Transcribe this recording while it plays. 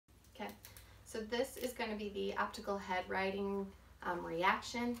So this is going to be the optical head riding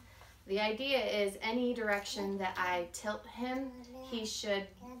reaction. The idea is any direction that I tilt him, he should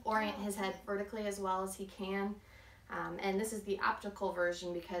orient his head vertically as well as he can. And this is the optical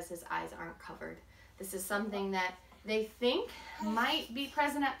version because his eyes aren't covered. This is something that they think might be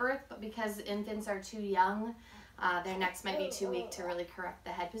present at birth, but because infants are too young, their necks might be too weak to really correct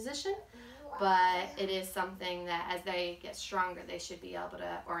the head position. But it is something that as they get stronger, they should be able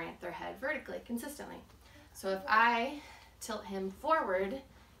to orient their head vertically, consistently. So if I tilt him forward,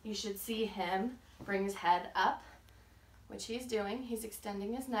 you should see him bring his head up, which he's doing. He's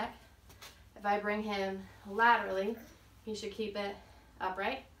extending his neck. If I bring him laterally, he should keep it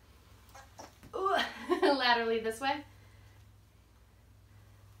upright. Ooh, laterally this way.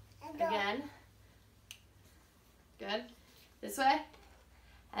 Again. Good. This way.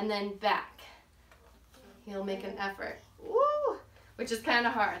 And then back. He'll make an effort. Woo! Which is kind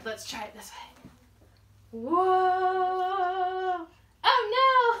of hard. Let's try it this way. Whoa!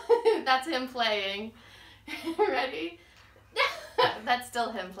 Oh no! That's him playing. Ready? That's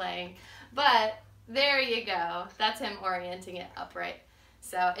still him playing. But there you go. That's him orienting it upright.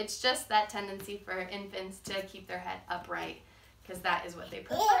 So it's just that tendency for infants to keep their head upright because that is what they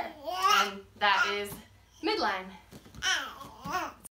prefer. And that is midline.